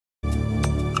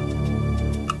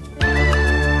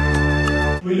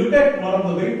we look at one of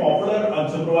the very popular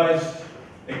unsupervised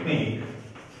technique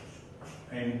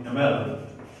in ML,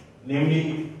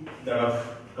 namely that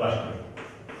of clustering.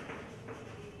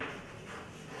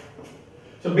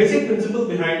 So basic principle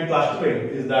behind clustering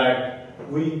is that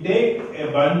we take a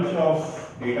bunch of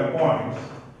data points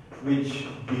which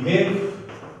behave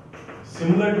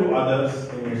similar to others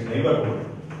in its neighborhood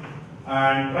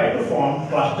and try to form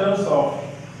clusters of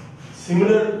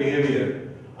similar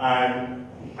behavior and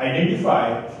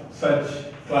identify such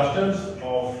clusters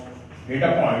of data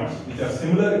points which are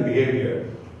similar in behavior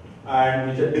and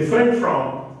which are different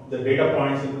from the data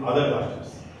points in other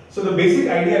clusters. So the basic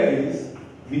idea is,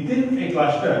 within a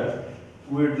cluster,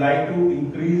 we would like to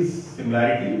increase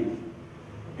similarity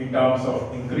in terms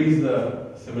of increase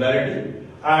the similarity,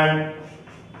 and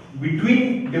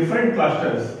between different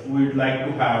clusters, we would like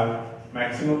to have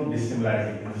maximum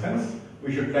dissimilarity. In the sense,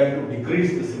 we should try to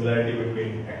decrease the similarity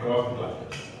between across the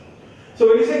clusters. So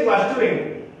when you say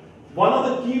clustering, one of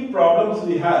the key problems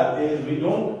we have is we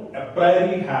don't a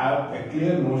priori have a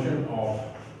clear notion of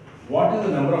what is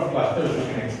the number of clusters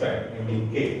we can expect, namely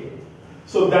K.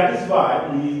 So that is why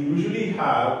we usually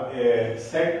have a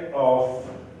set of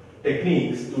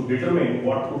techniques to determine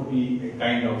what would be a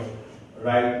kind of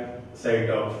right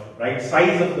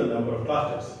size of the number of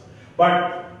clusters.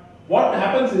 But what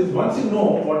happens is, once you know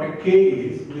what a K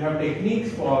is, we have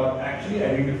techniques for actually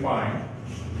identifying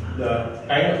the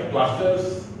kind of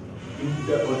clusters in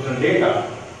the original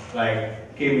data,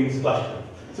 like K-means cluster.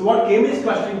 So what K-means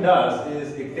clustering does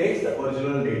is it takes the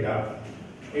original data,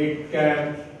 it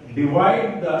can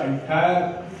divide the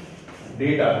entire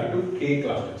data into K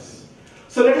clusters.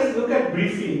 So let us look at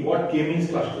briefly what K-means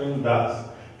clustering does.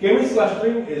 K-means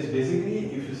clustering is basically,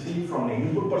 if you see from the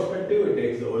input perspective, it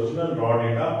takes the original raw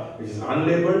data, which is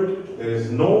unlabeled. There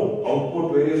is no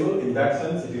output variable. In that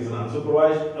sense, it is an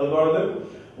unsupervised algorithm.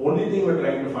 Only thing we're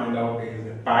trying to find out is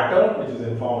a pattern, which is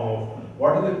in form of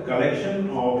what is the collection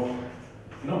of,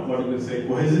 what you can say,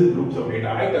 cohesive groups of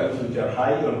data items which are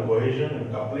high on cohesion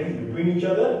and coupling between each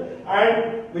other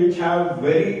and which have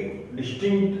very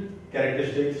distinct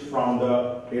characteristics from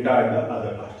the data in the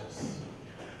other clusters.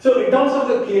 So in terms of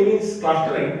the K-means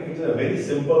clustering, it's a very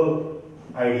simple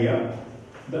idea.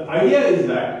 The idea is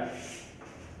that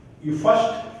you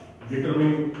first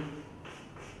determine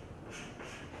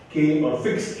K or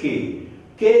fix K.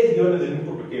 K is given as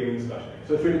input to K-means clustering.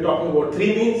 So if you're talking about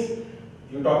 3 means,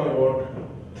 you're talking about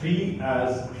 3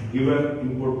 as given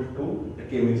input to the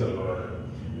K-means algorithm.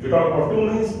 If you talk about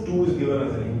 2 means, 2 is given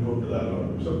as an input to the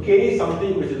algorithm. So K is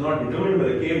something which is not determined by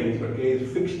the K-means, but K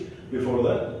is fixed before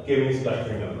the K-means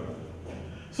clustering algorithm.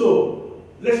 So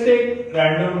let's take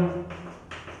random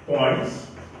points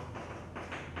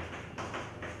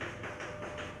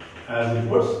as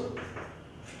inputs.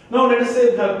 Now let us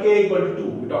say we have K equal to 2.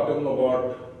 We're talking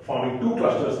about forming 2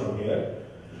 clusters from here.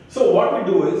 So what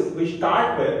we do is we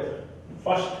start with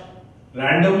first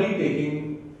randomly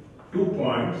taking 2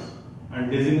 points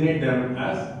and designate them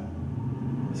as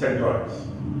centroids.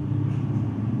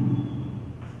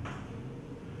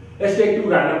 Let's take 2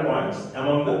 random points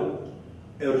among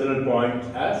the original points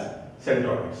as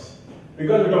centroids.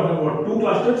 Because we're talking about 2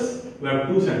 clusters, we have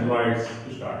 2 centroids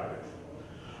to start with.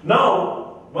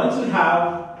 Now, once we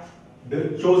have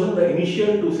chosen the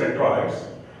initial 2 centroids,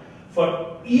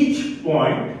 for each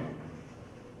point,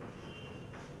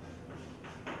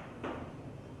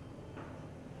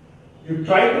 you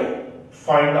try to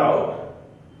find out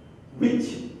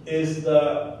which is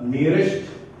the nearest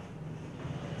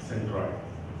centroid.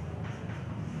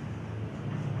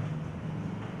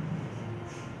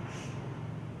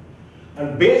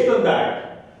 And based on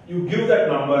that, you give that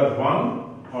number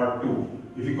 1 or 2.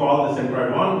 If you call the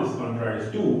centroid 1, this centroid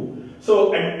is 2.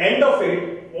 So at the end of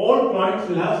it, all points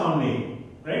will have some name,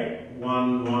 right?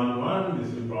 1, 1, 1,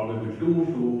 this will probably be 2,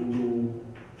 2,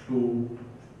 2, 2,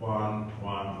 1,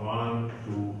 1, 1,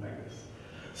 2, like this.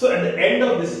 So at the end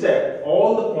of this step,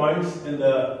 all the points in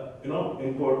the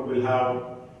input will have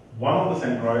one of the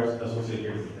centroids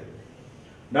associated with it.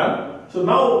 Done? So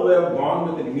now we have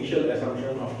gone with an initial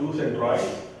assumption of 2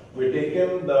 centroids. We've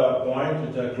taken the points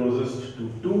which are closest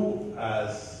to 2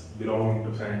 as belonging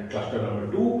to cluster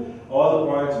number 2, all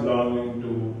the points belonging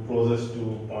to closest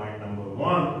to point number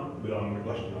 1 belonging to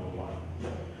cluster number 1.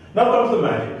 Now comes the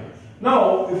magic.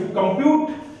 Now if you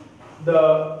compute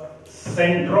the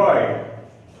centroid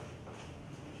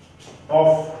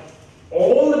of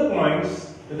all the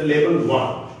points with the label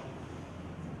 1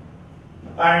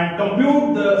 and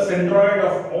compute the centroid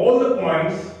of all the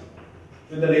points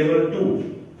with the label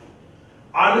 2,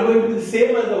 are they going to be the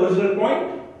same as the original point?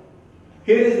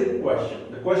 Here is the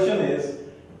question. The question is,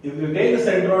 if you take the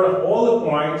centroid of all the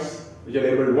points which are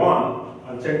labeled 1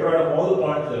 and centroid of all the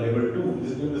points which are labeled 2,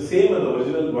 this is the same as the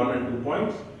original 1 and 2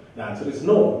 points? The answer is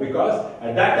no, because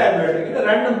at that time we are taking a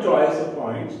random choice of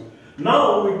points.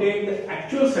 Now we take the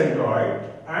actual centroid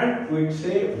and we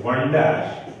say 1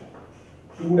 dash,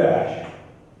 2 dash.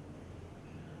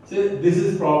 Say this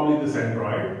is probably the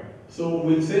centroid. So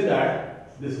we'll say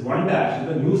that this 1 dash is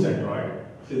the new centroid.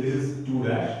 Say this is 2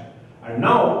 dash. And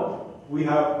now we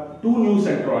have two new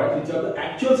centroids, which are the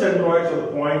actual centroids of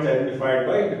the points identified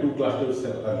by the two clusters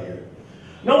earlier.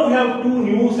 Now we have two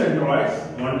new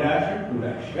centroids, 1 dash and 2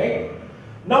 dash, right?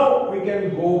 Now we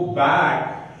can go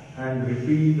back and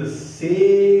repeat the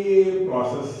same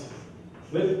process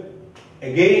with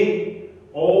again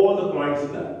all the points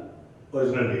in the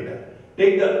original data.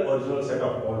 Take the original set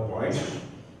of all points,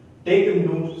 take the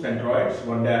new centroids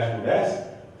 1 dash, 2 dash,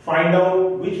 find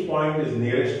out which point is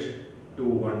nearest to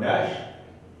 1 dash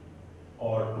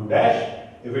or 2 dash.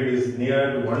 If it is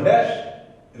nearer to 1 dash,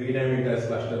 rename it as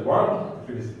cluster 1. If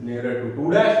it is nearer to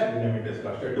 2 dash, rename it as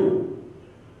cluster 2.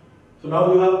 So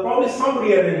now you have probably some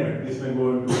rearrangement. This may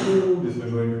go into 2, this may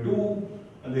go into 2,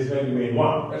 and this may remain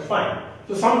 1. That's fine.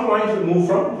 So some points will move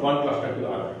from one cluster to the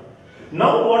other.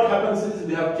 Now what happens is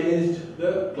we have changed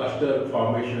the cluster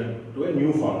formation to a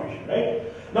new formation, right?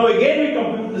 Now again we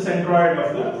compute the centroid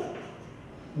of the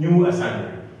new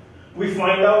assignment. We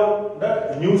find out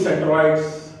the new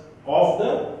centroids of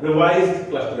the revised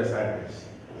cluster assignments.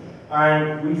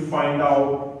 And we find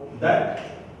out that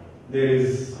there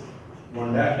is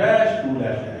 1 dash dash, 2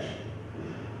 dash dash.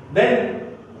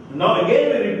 Then, now again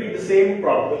we repeat the same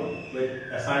problem with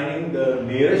assigning the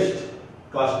nearest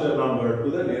cluster number to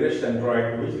the nearest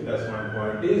centroid to which the corresponding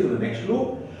point is in the next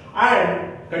loop,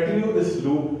 and continue this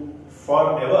loop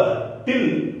forever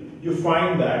till you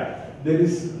find that there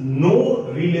is no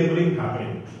relabeling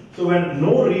happening. So when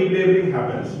no relabeling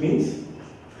happens means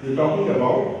we are talking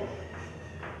about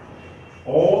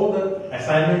all the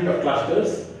assignment of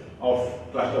clusters of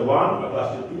cluster 1 or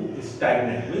cluster 2 is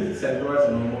stagnant, means centroids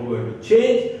are no more going to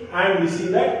change, and we see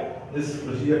that this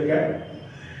procedure can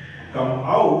come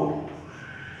out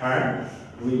and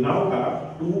we now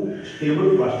have two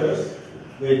stable clusters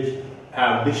which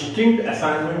have distinct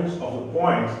assignments of the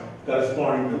points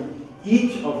corresponding to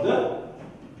each of the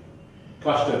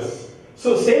clusters.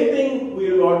 So same thing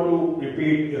we will want to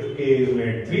repeat. If k is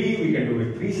made 3, we can do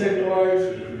with 3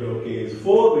 centroids. If k is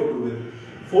 4, we do with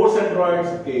 4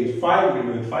 centroids. If k is 5, we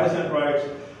do with 5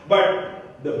 centroids.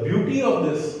 But the beauty of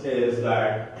this is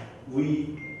that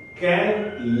we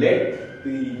can let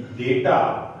the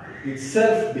data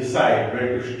itself decide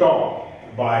where to stop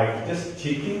by just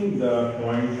checking the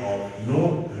point of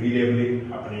no relabeling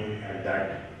happening at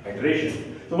that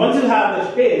iteration. So once you have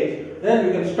the stage, then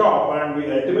we can stop and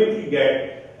we ultimately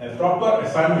get a proper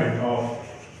assignment of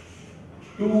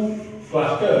two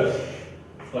clusters,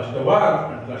 cluster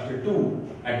 1 and cluster 2,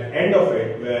 at the end of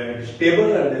it, where it is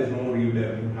stable and there is no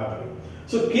relabeling happening.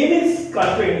 So k-means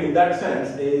clustering in that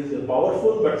sense is a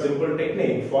powerful but simple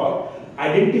technique for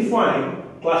identifying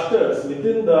clusters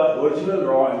within the original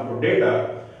raw input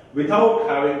data without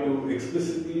having to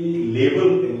explicitly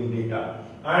label any data.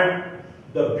 And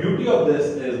the beauty of this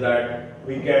is that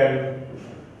we can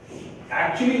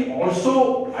actually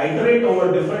also iterate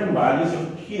over different values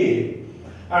of k,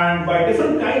 and by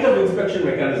different kinds of inspection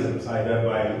mechanisms, either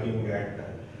by looking at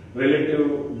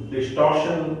relative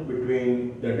distortion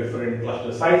between the different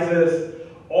cluster sizes,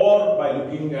 or by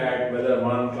looking at whether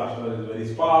one cluster is very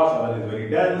sparse or is very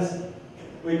dense.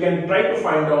 We can try to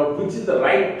find out which is the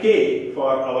right k for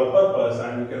our purpose,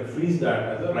 and we can freeze that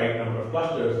as the right number of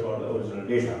clusters for the original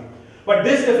data. But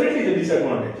this definitely is a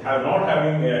disadvantage, not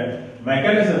having a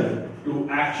mechanism to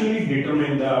actually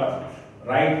determine the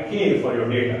right k for your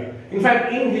data. In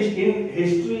fact, in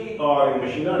history or in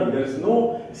machine learning, there is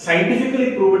no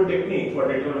scientifically proven technique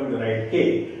for determining the right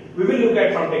k. We will look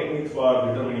at some techniques for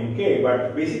determining k, but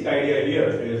the basic idea here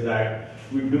is that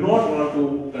we do not want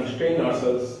to constrain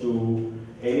ourselves to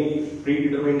any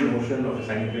predetermined notion of a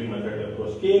scientific method to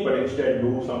approach k, but instead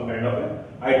do some kind of an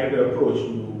iterative approach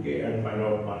to k and find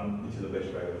out which is the best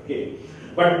value of k.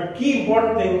 But key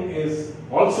important thing is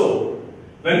also,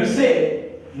 when you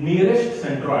say nearest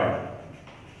centroid,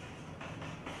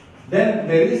 then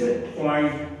there is a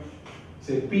point,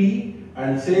 say P,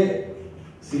 and say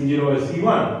C0 is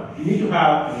C1. You need to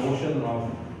have a notion of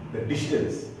the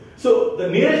distance. So the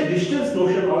nearest distance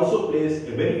notion also plays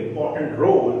a very important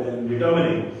role in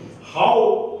determining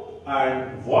how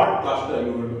and what cluster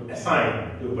you will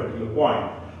assign to a particular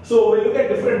point. So we look at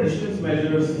different distance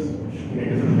measures in a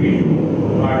different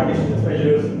field. Our distance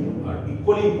measures are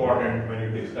equally important when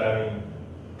you're describing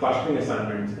clustering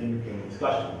assignments in k-means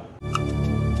clustering.